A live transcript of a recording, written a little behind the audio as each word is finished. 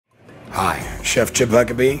Hi, Chef Chip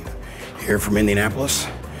Huckabee here from Indianapolis,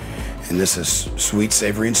 and this is Sweet,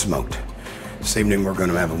 Savory, and Smoked. This evening we're going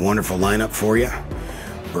to have a wonderful lineup for you.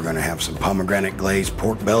 We're going to have some pomegranate glazed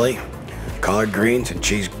pork belly, collard greens, and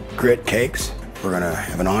cheese grit cakes. We're going to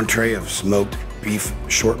have an entree of smoked beef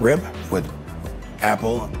short rib with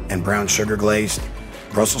apple and brown sugar glazed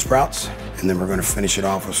Brussels sprouts, and then we're going to finish it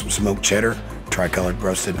off with some smoked cheddar, tricolored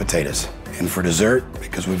roasted potatoes. And for dessert,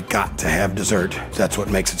 because we've got to have dessert, that's what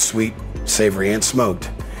makes it sweet, savory, and smoked,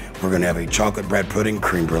 we're going to have a chocolate bread pudding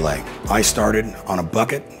creme brulee. I started on a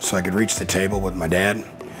bucket so I could reach the table with my dad.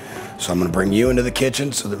 So I'm going to bring you into the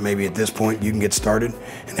kitchen so that maybe at this point you can get started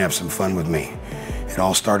and have some fun with me. It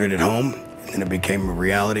all started at home, and then it became a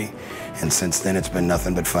reality, and since then it's been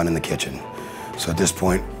nothing but fun in the kitchen. So at this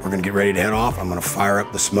point, we're going to get ready to head off. I'm going to fire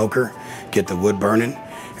up the smoker, get the wood burning,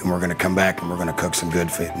 and we're going to come back and we're going to cook some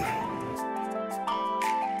good food.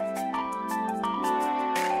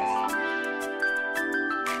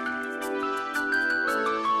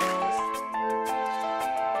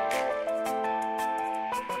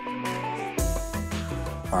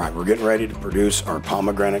 All right, we're getting ready to produce our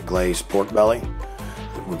pomegranate glazed pork belly.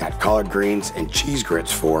 We've got collard greens and cheese grits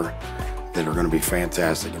for that are going to be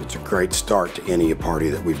fantastic, and it's a great start to any party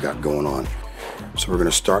that we've got going on. So we're going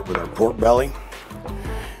to start with our pork belly,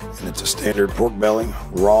 and it's a standard pork belly,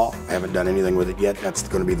 raw. I haven't done anything with it yet. That's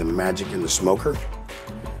going to be the magic in the smoker.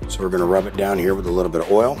 So we're going to rub it down here with a little bit of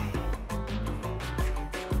oil.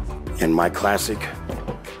 And my classic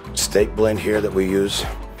steak blend here that we use,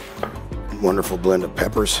 wonderful blend of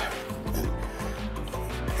peppers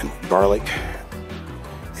and garlic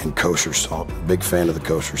and kosher salt. Big fan of the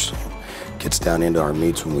kosher salt. Gets down into our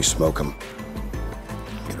meats when we smoke them.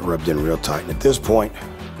 Get it rubbed in real tight. And at this point,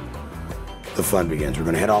 the fun begins. We're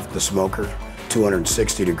going to head off the smoker,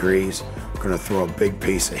 260 degrees. We're going to throw a big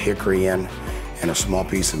piece of hickory in and a small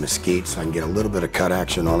piece of mesquite so I can get a little bit of cut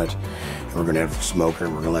action on it. And we're going to have the smoker,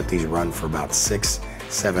 and we're going to let these run for about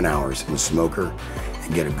 6-7 hours in the smoker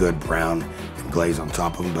and get a good brown and glaze on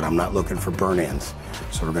top of them, but I'm not looking for burn ends.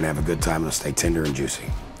 So we're going to have a good time. It'll stay tender and juicy.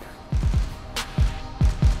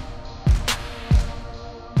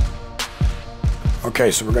 Okay,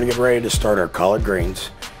 so we're going to get ready to start our collard greens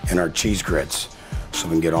and our cheese grits so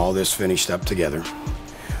we can get all this finished up together.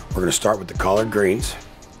 We're going to start with the collard greens.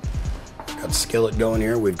 Got the skillet going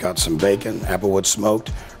here. We've got some bacon, applewood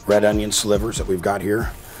smoked, red onion slivers that we've got here.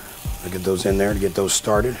 I'll get those in there to get those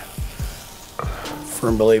started.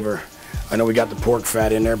 Firm believer. I know we got the pork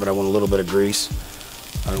fat in there, but I want a little bit of grease.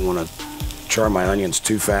 I don't want to char my onions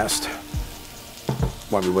too fast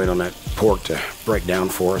while we wait on that pork to break down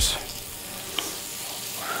for us.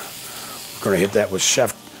 We're going to hit that with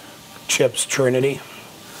Chef Chip's Trinity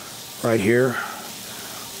right here.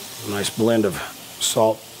 A nice blend of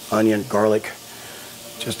salt, onion, garlic.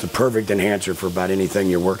 Just a perfect enhancer for about anything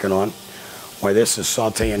you're working on. While this is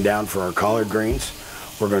sauteing down for our collard greens,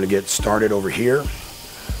 we're going to get started over here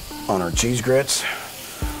on our cheese grits.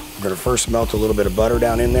 We're going to first melt a little bit of butter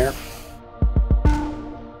down in there. A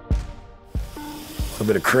little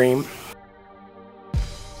bit of cream.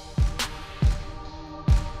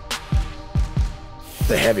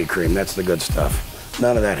 The heavy cream, that's the good stuff.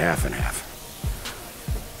 None of that half and half.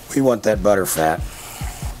 We want that butter fat.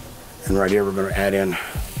 And right here we're going to add in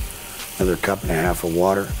another 1.5 cups of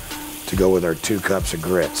water to go with our 2 cups of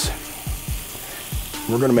grits.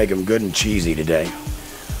 We're going to make them good and cheesy today.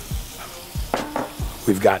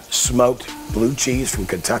 We've got smoked blue cheese from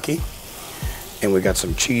Kentucky, and we've got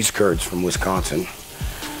some cheese curds from Wisconsin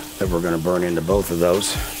that we're going to burn into both of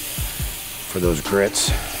those for those grits.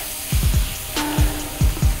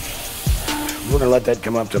 We're going to let that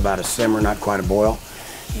come up to about a simmer, not quite a boil.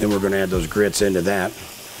 Then we're going to add those grits into that.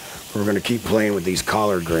 We're going to keep playing with these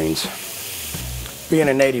collard greens. Being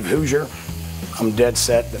a native Hoosier, I'm dead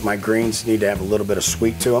set that my greens need to have a little bit of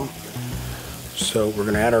sweet to them. So we're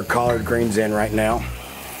going to add our collard greens in right now.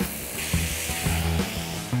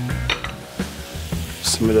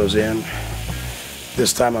 Simmer those in.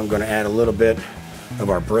 This time I'm going to add a little bit of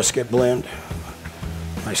our brisket blend.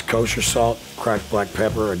 Nice kosher salt, cracked black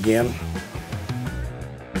pepper again.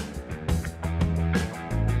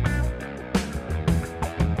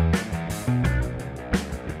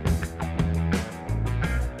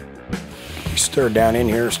 Stir down in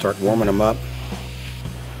here, start warming them up.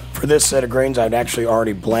 For this set of greens, I'd actually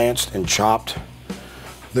already blanched and chopped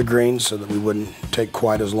the greens so that we wouldn't take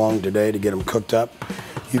quite as long today to get them cooked up.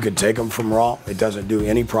 You could take them from raw. It doesn't do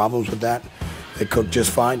any problems with that. They cook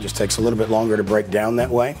just fine, just takes a little bit longer to break down that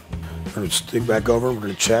way. We're going to stick back over, we're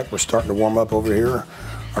going to check. We're starting to warm up over here.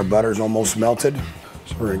 Our butter's almost melted.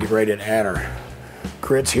 So we're going to get ready to add our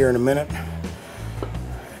grits here in a minute.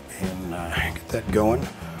 And and get that going.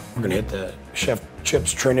 We're gonna hit the Chef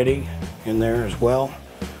Chips Trinity in there as well.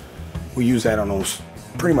 We use that on almost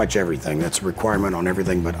pretty much everything. That's a requirement on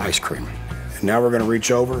everything but ice cream. And now we're gonna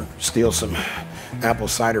reach over, steal some apple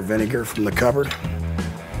cider vinegar from the cupboard.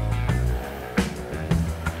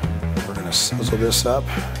 We're gonna sizzle this up.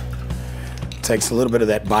 Takes a little bit of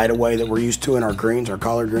that bite away that we're used to in our greens, our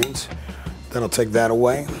collard greens. That'll take that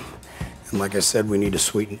away. And like I said, we need to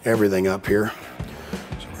sweeten everything up here.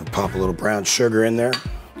 So we're gonna pop a little brown sugar in there,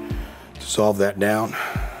 dissolve that down.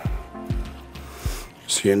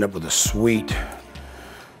 So you end up with a sweet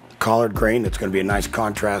collard green that's gonna be a nice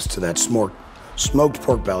contrast to that smoked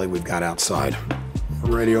pork belly we've got outside.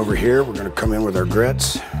 We're ready over here. We're gonna come in with our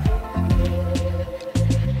grits.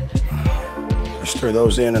 Stir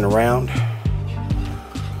those in and around.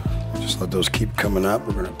 Just let those keep coming up.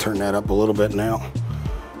 We're gonna turn that up a little bit now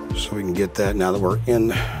so we can get that now that we're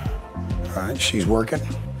in. All right, she's working.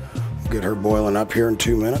 We'll get her boiling up here in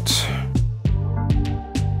 2 minutes.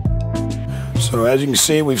 So as you can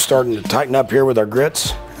see, we've started to tighten up here with our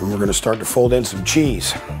grits, and we're gonna start to fold in some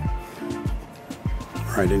cheese.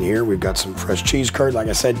 Right in here, we've got some fresh cheese curd, like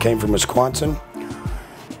I said, came from Wisconsin.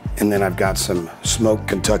 And then I've got some smoked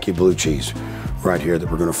Kentucky blue cheese right here that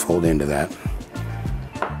we're gonna fold into that.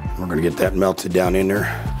 We're gonna get that melted down in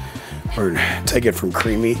there. We're gonna take it from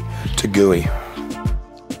creamy to gooey.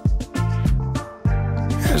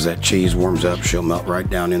 As that cheese warms up, she'll melt right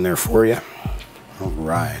down in there for you. All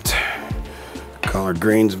right. Collard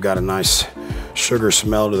greens have got a nice sugar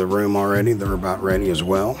smell to the room already. They're about ready as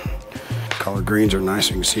well. Collard greens are nice.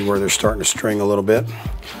 You can see where they're starting to string a little bit.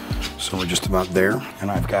 So we're just about there.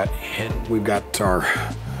 And we've got our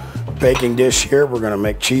baking dish here. We're gonna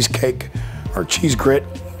make cheesecake or cheese grit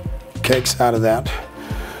cakes out of that.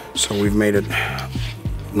 So we've made it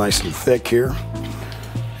nice and thick here.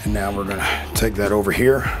 And now we're gonna take that over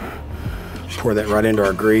here, pour that right into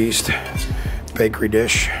our greased bakery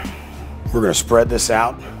dish. We're gonna spread this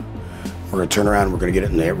out. We're gonna turn around and we're gonna get it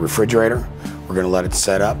in the refrigerator. We're gonna let it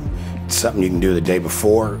set up. It's something you can do the day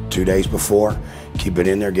before, 2 days before. Keep it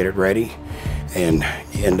in there, get it ready, and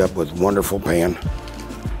you end up with a wonderful pan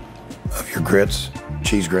of your grits,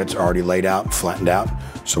 cheese grits already laid out, flattened out.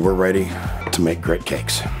 So we're ready to make grit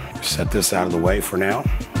cakes. Set this out of the way for now.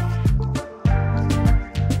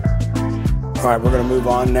 All right, we're gonna move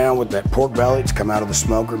on now with that pork belly. It's come out of the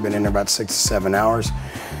smoker, been in there about 6 to 7 hours.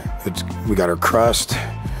 We got our crust.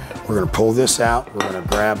 We're gonna pull this out. We're gonna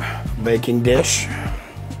grab a baking dish,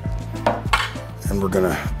 and we're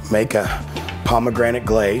gonna make a pomegranate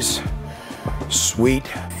glaze, sweet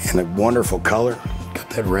and a wonderful color.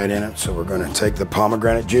 Got that red in it, so we're gonna take the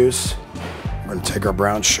pomegranate juice. We're gonna take our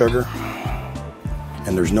brown sugar,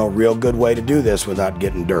 and there's no real good way to do this without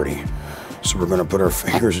getting dirty. So we're gonna put our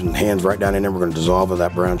fingers and hands right down in there. We're gonna dissolve with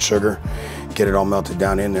that brown sugar, get it all melted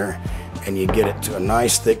down in there, and you get it to a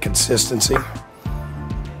nice thick consistency.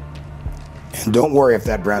 And don't worry if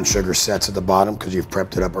that brown sugar sets at the bottom because you've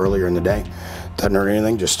prepped it up earlier in the day. Doesn't hurt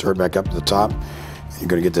anything, just stir it back up to the top. And you're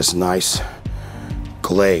gonna get this nice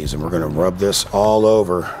glaze, and we're gonna rub this all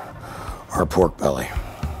over our pork belly.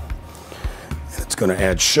 And it's gonna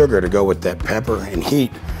add sugar to go with that pepper and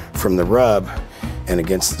heat from the rub and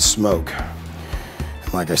against the smoke.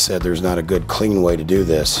 And like I said, there's not a good clean way to do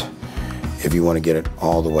this if you wanna get it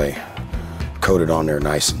all the way coated on there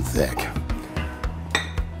nice and thick.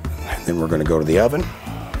 And then we're gonna go to the oven.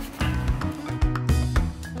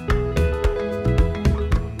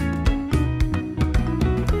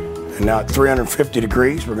 And now at 350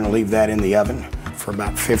 degrees, we're gonna leave that in the oven for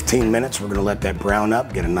about 15 minutes. We're gonna let that brown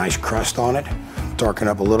up, get a nice crust on it, darken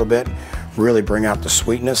up a little bit, really bring out the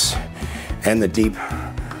sweetness and the deep,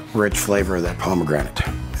 rich flavor of that pomegranate.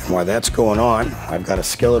 And while that's going on, I've got a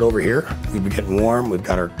skillet over here. We've been getting warm. We've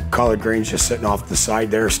got our collard greens just sitting off the side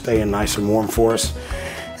there, staying nice and warm for us.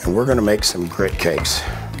 And we're gonna make some grit cakes.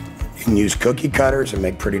 You can use cookie cutters and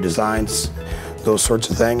make pretty designs, those sorts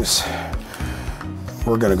of things.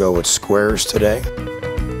 We're gonna go with squares today.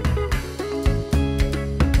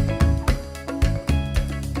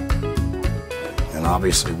 And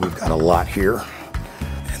obviously we've got a lot here,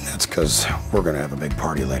 and that's because we're gonna have a big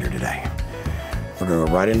party later today. We're gonna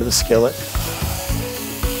go right into the skillet.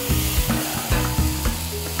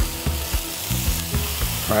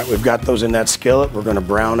 All right, we've got those in that skillet. We're gonna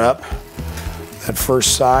brown up that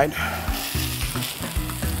first side.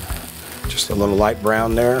 Just a little light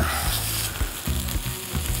brown there.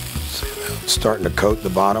 Starting to coat the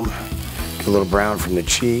bottom. Get a little brown from the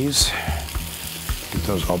cheese. Get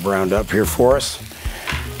those all browned up here for us.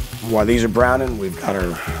 While these are browning, we've got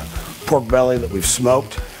our pork belly that we've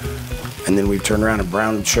smoked, And then we've turned around and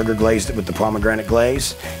brown sugar glazed it with the pomegranate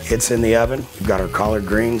glaze. It's in the oven. We've got our collard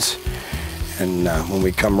greens. And when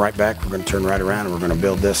we come right back, we're going to turn right around and we're going to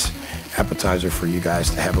build this appetizer for you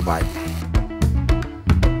guys to have a bite.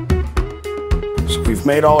 So we've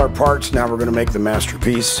made all our parts. Now we're going to make the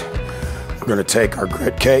masterpiece. We're going to take our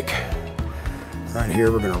grit cake. Right here,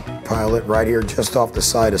 we're going to pile it right here just off the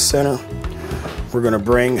side of center. We're going to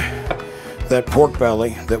bring that pork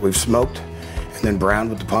belly that we've smoked and then browned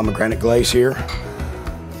with the pomegranate glaze here.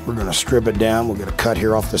 We're going to strip it down. We'll get a cut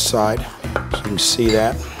here off the side so you can see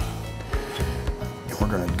that. And we're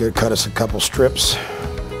going to cut us a couple strips.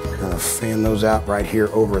 We're going to fan those out right here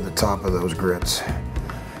over the top of those grits.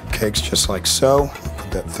 Cakes just like so. Put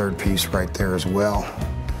that third piece right there as well.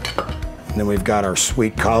 And then we've got our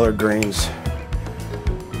sweet collard greens.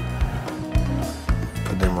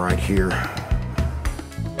 Put them right here.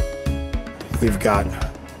 We've got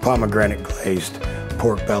pomegranate glazed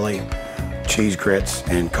pork belly, cheese grits,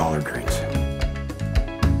 and collard greens.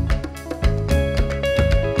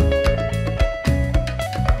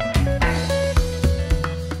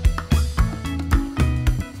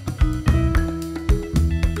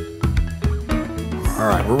 All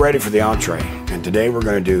right, we're ready for the entree. And today we're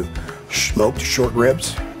going to do smoked short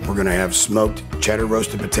ribs. We're going to have smoked cheddar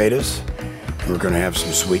roasted potatoes. And we're going to have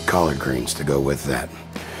some sweet collard greens to go with that.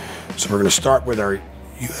 So we're going to start with our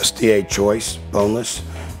USDA choice boneless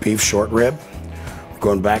beef short rib. We're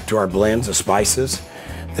going back to our blends of spices.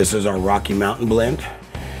 This is our Rocky Mountain blend.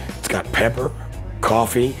 It's got pepper,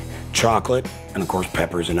 coffee, chocolate, and of course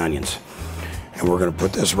peppers and onions. And we're going to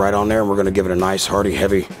put this right on there and we're going to give it a nice hearty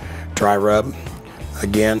heavy dry rub.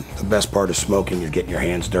 Again, the best part of smoking is getting your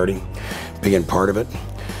hands dirty, being part of it,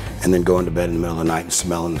 and then going to bed in the middle of the night and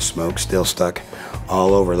smelling the smoke still stuck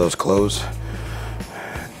all over those clothes.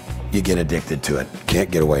 You get addicted to it. Can't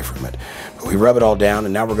get away from it. But we rub it all down,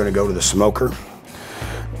 and now we're going to go to the smoker.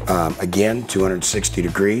 Again, 260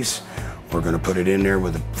 degrees. We're going to put it in there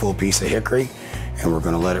with a full piece of hickory, and we're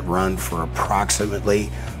going to let it run for approximately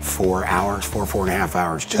 4 hours, 4.5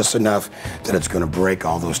 hours, just enough that it's going to break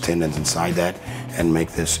all those tendons inside that and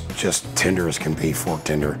make this just tender as can be, fork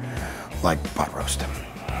tender, like pot roast.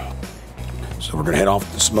 So we're going to head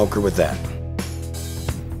off the smoker with that.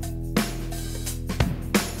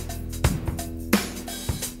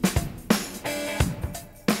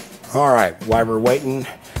 All right, while we're waiting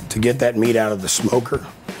to get that meat out of the smoker,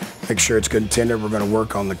 make sure it's good and tender, we're going to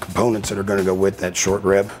work on the components that are going to go with that short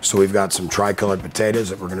rib. So we've got some tri-colored potatoes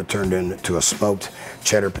that we're going to turn into a smoked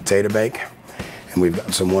cheddar potato bake. And we've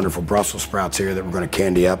got some wonderful Brussels sprouts here that we're going to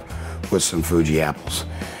candy up with some Fuji apples.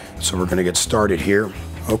 So we're going to get started here.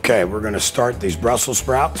 Okay, we're going to start these Brussels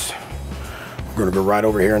sprouts. We're going to go right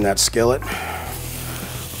over here in that skillet.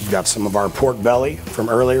 We've got some of our pork belly from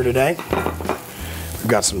earlier today. We've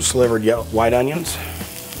got some slivered white onions.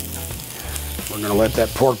 We're going to let that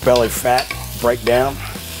pork belly fat break down.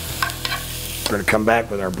 We're going to come back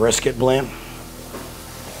with our brisket blend,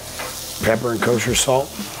 pepper and kosher salt,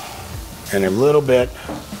 and a little bit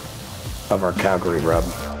of our Calgary rub.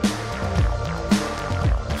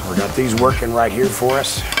 So we got these working right here for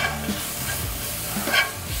us.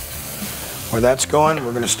 Where that's going,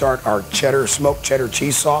 we're going to start our smoked cheddar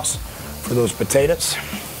cheese sauce for those potatoes.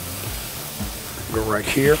 Go right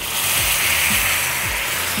here.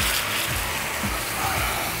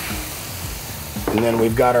 And then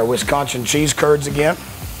we've got our Wisconsin cheese curds again.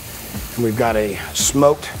 And we've got a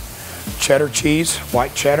smoked cheddar cheese,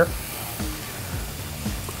 white cheddar.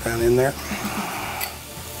 Down in there.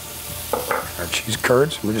 Our cheese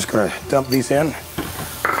curds. We're just going to dump these in.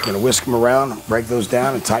 We're going to whisk them around, break those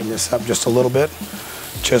down, and tighten this up just a little bit.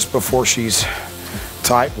 Just before she's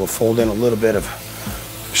tight, we'll fold in a little bit of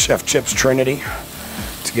Chef Chip's Trinity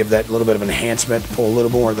to give that little bit of enhancement, pull a little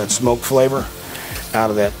more of that smoked flavor out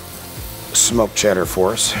of that smoked cheddar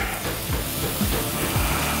for us.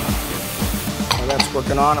 While that's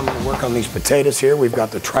working on, I'm going to work on these potatoes here. We've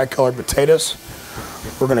got the tri-colored potatoes.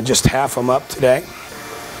 We're going to just half them up today.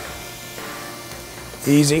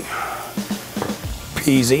 Easy,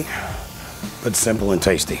 peasy, but simple and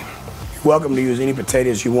tasty. You're welcome to use any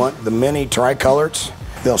potatoes you want. The mini tri-coloreds,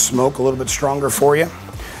 they'll smoke a little bit stronger for you,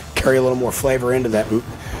 carry a little more flavor into that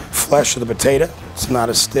flesh of the potato. It's not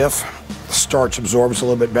as stiff. The starch absorbs a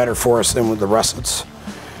little bit better for us than with the russets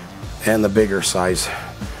and the bigger size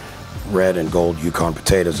red and gold Yukon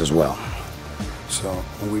potatoes as well. So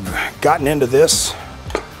we've gotten into this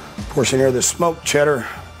portion here, the smoked cheddar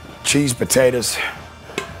cheese potatoes.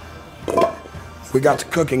 We got to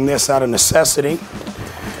cooking this out of necessity.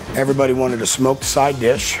 Everybody wanted a smoked side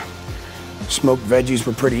dish. Smoked veggies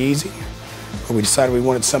were pretty easy, but we decided we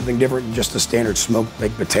wanted something different than just a standard smoked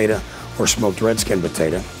baked potato or smoked red skin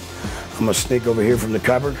potato. I'm gonna sneak over here from the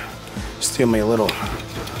cupboard, steal me a little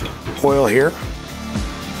oil here.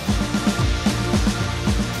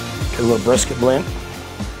 Get a little brisket blend.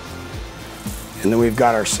 And then we've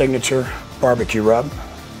got our signature barbecue rub.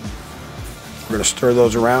 We're gonna stir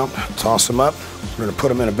those around, toss them up. We're gonna put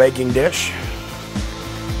them in a baking dish.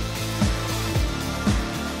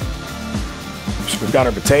 So we've got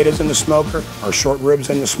our potatoes in the smoker, our short ribs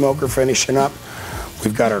in the smoker finishing up.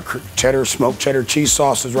 We've got our smoked cheddar cheese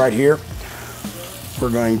sauces right here. We're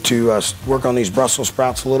going to work on these Brussels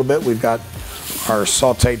sprouts a little bit. We've got our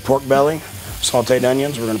sauteed pork belly, sauteed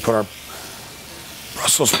onions. We're gonna put our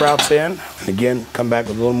Brussels sprouts in, and again, come back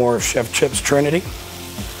with a little more of Chef Chip's Trinity.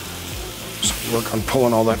 So work on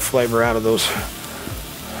pulling all that flavor out of those.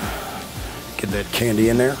 Get that candy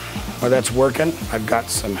in there. While that's working, I've got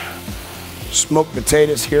some smoked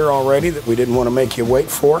potatoes here already that we didn't want to make you wait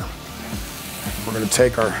for. We're going to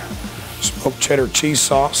take our smoked cheddar cheese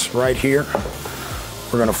sauce right here.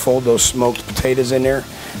 We're going to fold those smoked potatoes in there.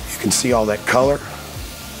 You can see all that color.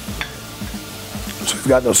 So we've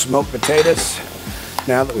got those smoked potatoes.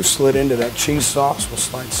 Now that we've slid into that cheese sauce, we'll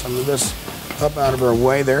slide some of this up out of our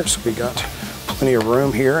way there, so we got plenty of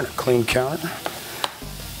room here and a clean counter.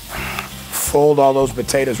 Fold all those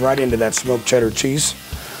potatoes right into that smoked cheddar cheese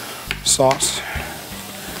sauce.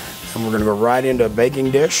 And we're gonna go right into a baking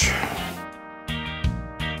dish.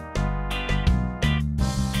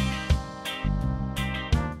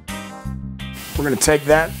 We're gonna take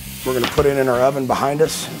that, we're gonna put it in our oven behind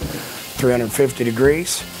us, 350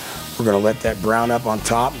 degrees. We're gonna let that brown up on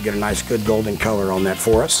top and get a nice good golden color on that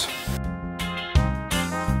for us.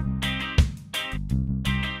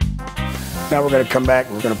 Now we're gonna come back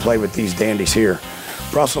and we're gonna play with these dandies here.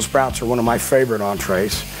 Brussels sprouts are one of my favorite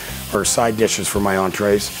entrees, or side dishes for my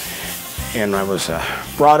entrees. And I was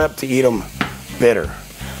brought up to eat them bitter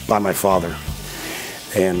by my father.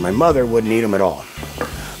 And my mother wouldn't eat them at all.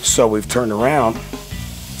 So we've turned around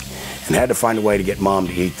and had to find a way to get Mom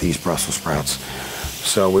to eat these Brussels sprouts.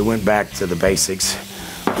 So we went back to the basics.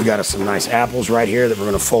 We got us some nice apples right here that we're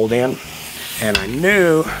gonna fold in. And I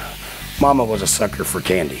knew Mama was a sucker for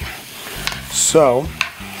candy. So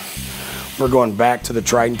we're going back to the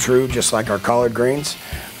tried and true, just like our collard greens.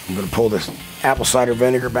 I'm gonna pull this apple cider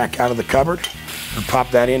vinegar back out of the cupboard. We'll pop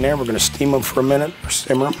that in there. We're gonna steam them for a minute, or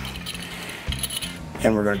simmer them.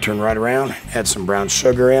 And we're gonna turn right around, add some brown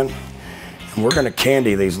sugar in. And we're gonna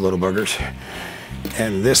candy these little boogers.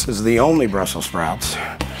 And this is the only Brussels sprouts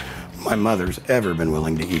my mother's ever been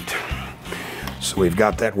willing to eat. So we've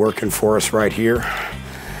got that working for us right here.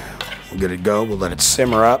 We'll get it go, we'll let it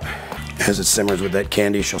simmer up. As it simmers with that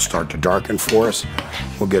candy, she'll start to darken for us.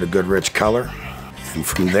 We'll get a good rich color. And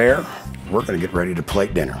from there, we're gonna get ready to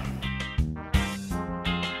plate dinner.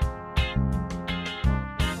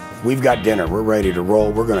 We've got dinner, we're ready to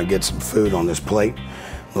roll. We're gonna get some food on this plate.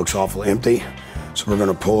 Looks awful empty. So we're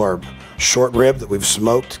gonna pull our short rib that we've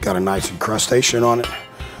smoked, got a nice incrustation on it.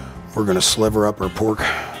 We're gonna sliver up our pork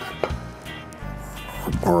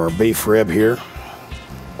or our beef rib here.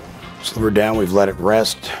 Sliver down, we've let it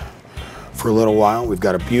rest for a little while. We've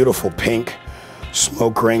got a beautiful pink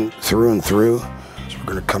smoke ring through and through. So we're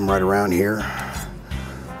gonna come right around here.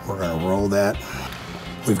 We're gonna roll that.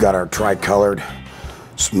 We've got our tri-colored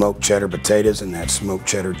smoked cheddar potatoes and that smoked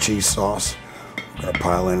cheddar cheese sauce. We're gonna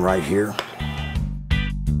pile in right here.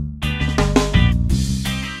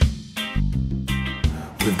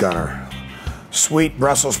 We've got our sweet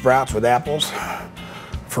Brussels sprouts with apples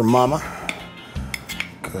for Mama,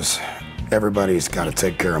 because everybody's got to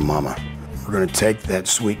take care of Mama. We're going to take that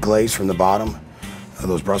sweet glaze from the bottom of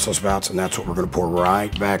those Brussels sprouts, and that's what we're going to pour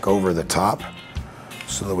right back over the top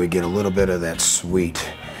so that we get a little bit of that sweet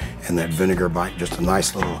and that vinegar bite, just a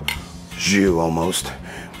nice little jus almost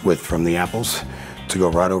from the apples to go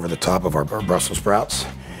right over the top of our Brussels sprouts.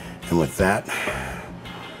 And with that,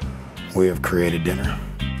 we have created dinner.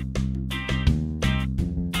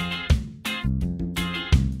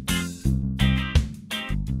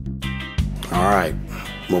 All right,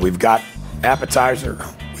 well, we've got appetizer,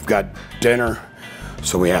 we've got dinner,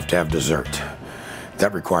 so we have to have dessert.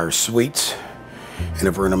 That requires sweets, and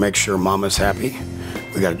if we're gonna make sure Mama's happy,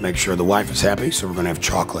 we gotta make sure the wife is happy, so we're gonna have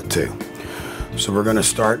chocolate too. So we're gonna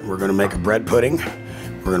start, we're gonna make a bread pudding.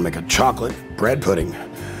 We're gonna make a chocolate bread pudding,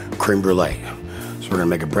 creme brulee. So we're gonna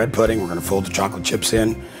make a bread pudding, we're gonna fold the chocolate chips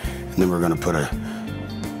in, and then we're gonna put a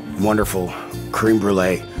wonderful creme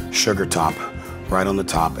brulee sugar top right on the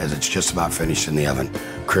top as it's just about finished in the oven.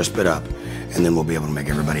 Crisp it up, and then we'll be able to make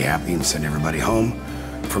everybody happy and send everybody home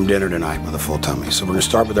from dinner tonight with a full tummy. So we're gonna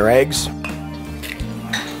start with our eggs.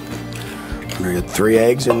 We're gonna get 3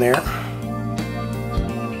 eggs in there.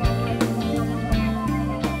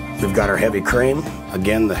 We've got our heavy cream.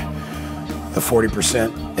 Again, the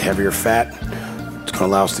 40% heavier fat. It's gonna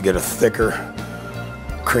allow us to get a thicker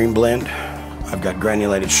cream blend. I've got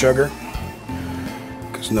granulated sugar,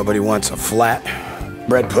 because nobody wants a flat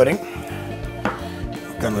bread pudding.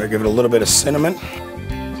 I'm gonna give it a little bit of cinnamon.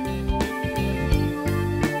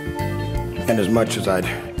 And as much as I'd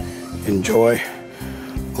enjoy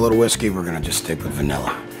a little whiskey, we're gonna just stick with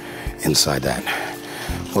vanilla inside that.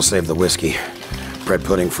 We'll save the whiskey bread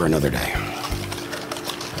pudding for another day.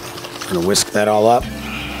 We're gonna whisk that all up.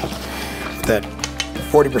 With that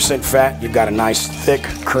 40% fat, you've got a nice thick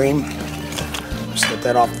cream. Set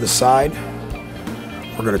that off to the side.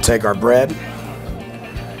 We're gonna take our bread.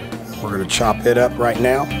 We're gonna chop it up right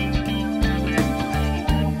now.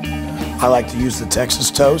 I like to use the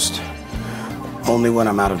Texas toast only when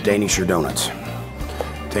I'm out of Danisher donuts.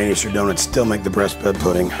 Danisher donuts still make the best bread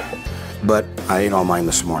pudding, but I ate all mine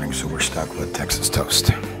this morning, so we're stuck with Texas toast.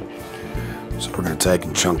 So we're gonna take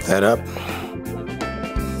and chunk that up.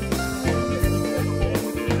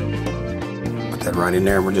 Put that right in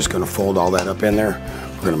there, and we're just gonna fold all that up in there.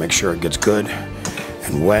 We're gonna make sure it gets good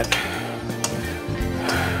and wet.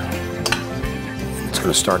 It's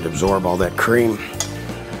gonna start to absorb all that cream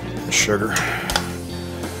and sugar.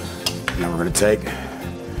 Now we're gonna take,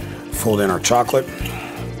 fold in our chocolate.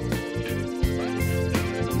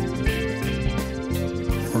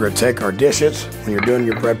 We're gonna take our dishes. When you're doing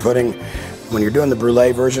your bread pudding, when you're doing the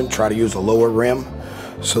brulee version, try to use a lower rim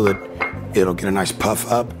so that it'll get a nice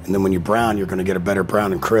puff up. And then when you brown, you're gonna get a better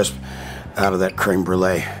brown and crisp out of that creme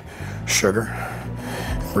brulee sugar.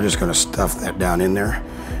 We're just gonna stuff that down in there,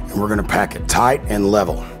 and we're gonna pack it tight and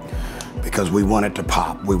level because we want it to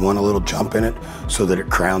pop. We want a little jump in it so that it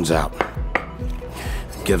crowns out.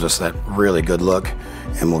 It gives us that really good look,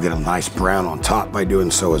 and we'll get a nice brown on top by doing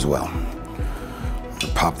so as well.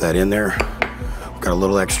 We'll pop that in there. We've got a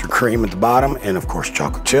little extra cream at the bottom, and of course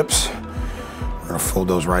chocolate chips. We're gonna fold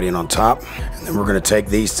those right in on top, and then we're gonna take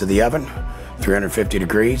these to the oven, 350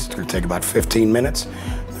 degrees. It's gonna take about 15 minutes.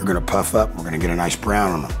 They're gonna puff up. We're gonna get a nice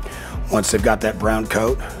brown on them. Once they've got that brown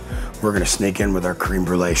coat, we're gonna sneak in with our creme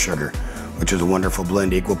brulee sugar, which is a wonderful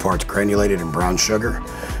blend, equal parts granulated and brown sugar.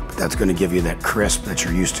 But that's gonna give you that crisp that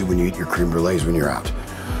you're used to when you eat your creme brulees when you're out.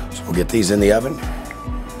 So we'll get these in the oven,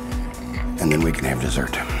 and then we can have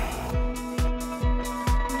dessert.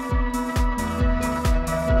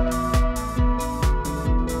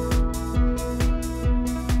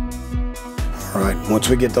 All right, once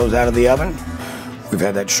we get those out of the oven, we've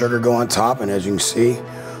had that sugar go on top, and as you can see,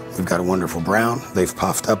 we've got a wonderful brown. They've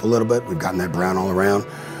puffed up a little bit. We've gotten that brown all around,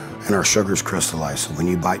 and our sugar's crystallized. So when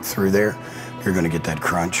you bite through there, you're gonna get that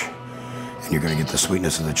crunch, and you're gonna get the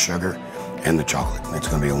sweetness of that sugar and the chocolate. It's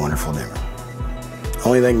gonna be a wonderful dinner.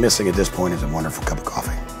 Only thing missing at this point is a wonderful cup of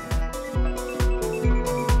coffee.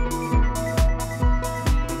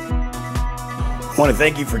 I want to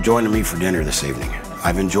thank you for joining me for dinner this evening.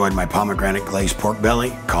 I've enjoyed my pomegranate glazed pork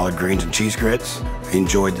belly, collard greens and cheese grits. I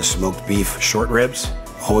enjoyed the smoked beef short ribs.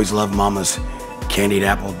 Always love Mama's candied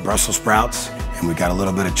apple Brussels sprouts. And we got a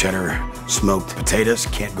little bit of cheddar smoked potatoes.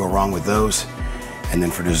 Can't go wrong with those. And then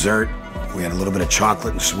for dessert, we had a little bit of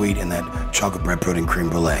chocolate and sweet in that chocolate bread pudding creme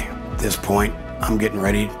brulee. At this point, I'm getting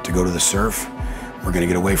ready to go to the surf. We're gonna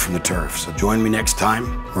get away from the turf. So join me next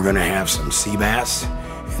time. We're gonna have some sea bass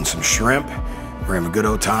and some shrimp. We're having a good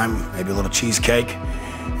old time, maybe a little cheesecake.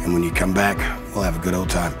 And when you come back, we'll have a good old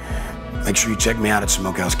time. Make sure you check me out at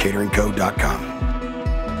smokehousecateringco.com.